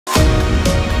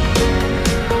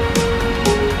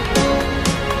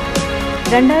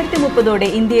2030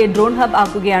 ഇന്ത്യയെ drone hub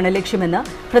ആക്കുകയാണ് ലക്ഷ്യമെന്ന്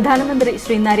പ്രധാനമന്ത്രി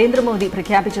ശ്രീ നരേന്ദ്രമോദി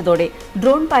പ്രഖ്യാപിച്ചതോടെ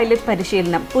ഡ്രോൺ പൈലറ്റ്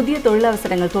പരിശീലനം പുതിയ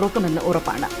തൊഴിലവസരങ്ങൾ തുറക്കുമെന്ന്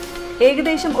ഉറപ്പാണ്.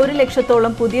 ഏകദേശം 1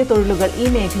 ലക്ഷത്തോളം പുതിയ തൊഴിലുകൾ ഈ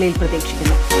മേഖലയിൽ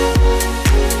പ്രതീക്ഷിക്കുന്നു.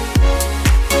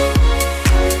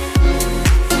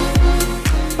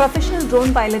 പ്രൊഫഷണൽ ഡ്രോൺ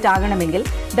പൈലറ്റ് ആകണമെങ്കിൽ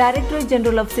directorate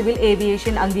general of civil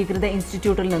aviation അംഗീകൃത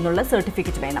ഇൻസ്റ്റിറ്റ്യൂട്ടിൽ നിന്നുള്ള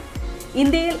സർട്ടിഫിക്കറ്റ് വേണം.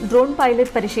 ഇന്ത്യയിൽ ഡ്രോൺ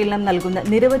പൈലറ്റ് പരിശീലനം നൽകുന്ന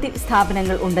നിരവധി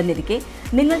സ്ഥാപനങ്ങൾ ഉണ്ടെന്നിരിക്കെ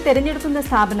നിങ്ങൾ തിരഞ്ഞെടുക്കുന്ന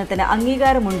സ്ഥാപനത്തിന്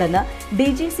അംഗീകാരമുണ്ടെന്ന്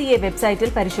DGCA വെബ്സൈറ്റിൽ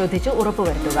പരിശോധിച്ച്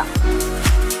ഉറപ്പുവരുത്തുക.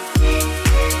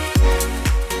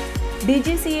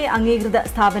 DGCA അംഗീകൃത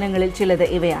സ്ഥാപനങ്ങളിൽ ചിലത്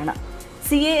ഇവയാണ്: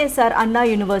 CASR Anna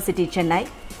university Chennai,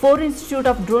 4 institute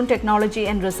of drone technology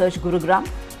and research Gurugram,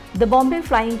 the Bombay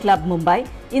flying club Mumbai,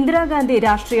 Indira Gandhi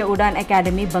രാഷ്ട്രീയ Udan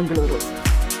academy Bengaluru.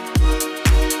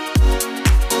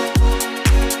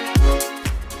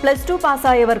 +2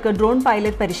 പാസ്സായവർക്ക് drone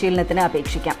pilot പരിശീലനത്തിന്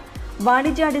അപേക്ഷിക്കാം.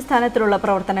 വാണിജ്യാടിസ്ഥാനത്തിലുള്ള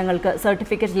പ്രവർത്തനങ്ങൾക്ക്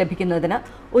സർട്ടിഫിക്കറ്റ് ലഭിക്കുന്നതിന്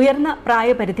ഉയർന്ന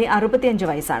പ്രായപരിധി 65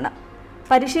 വയസ്സാണ്.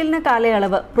 പരിശീലന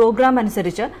കാലയളവ് പ്രോഗ്രാം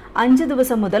അനുസരിച്ച് 5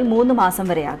 ദിവസം മുതൽ 3 മാസം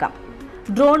വരെയാകാം.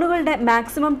 ഡ്രോണുകളുടെ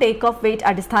മാക്സിമം ടേക്ക് ഓഫ് വെയ്റ്റ്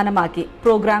അടിസ്ഥാനമാക്കി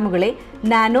പ്രോഗ്രാമുകളെ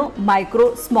nano, micro,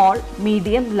 small,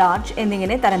 medium, large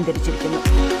എന്നിങ്ങനെ തരംതിരിച്ചിരിക്കുന്നു.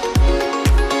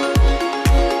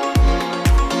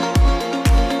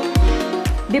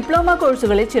 ഡിപ്ലോമ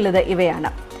കോഴ്സുകളിൽ ചിലത് ഇവയാണ്: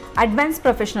 advance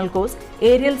professional course,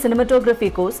 aerial cinematography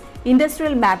course,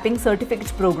 industrial mapping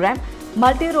certificate programme,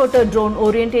 മൾട്ടിറോട്ടർ drone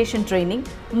orientation training,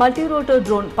 മൾട്ടിറോട്ടർ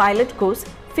drone pilot course,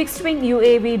 fixed wing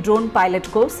UAV drone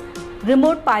pilot course,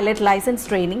 remote pilot licence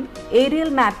training,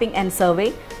 aerial mapping and survey,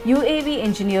 UAV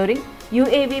engineering,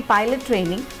 UAV pilot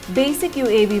training, basic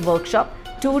UAV workshop,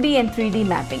 2D and 3D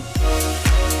mapping.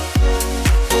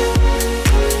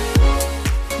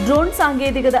 Drone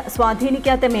സാങ്കേതികത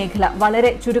സ്വാധീനിക്കാത്ത മേഖല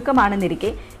വളരെ ചുരുക്കമാണെന്നിരിക്കെ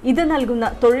ഇത് നൽകുന്ന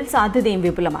തൊഴിൽ സാധ്യതയും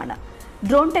വിപുലമാണ്.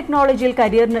 Drone ടെക്നോളജിയിൽ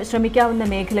കരിയറിന് ശ്രമിക്കാവുന്ന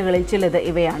മേഖലകളിൽ ചിലത്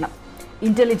ഇവയാണ്: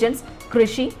 ഇന്റലിജൻസ്,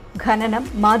 കൃഷി, ഖനനം,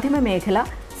 മാധ്യമ മേഖല,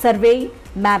 സർവേയിംഗ്,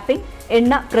 മാപ്പിംഗ്,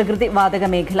 എണ്ണ, പ്രകൃതി വാതക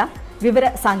മേഖല, വിവര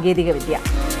സാങ്കേതികവിദ്യ.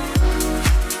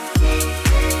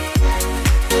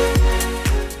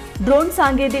 ഡ്രോൺ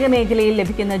സാങ്കേതിക മേഖലയിൽ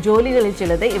ലഭിക്കുന്ന ജോലികളിൽ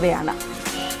ചിലത് ഇവയാണ്: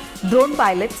 drone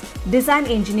pilots, design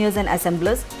engineers and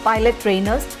assemblers, pilot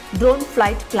trainers, drone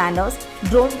flight planners,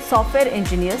 drone software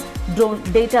engineers, drone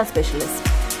data specialists.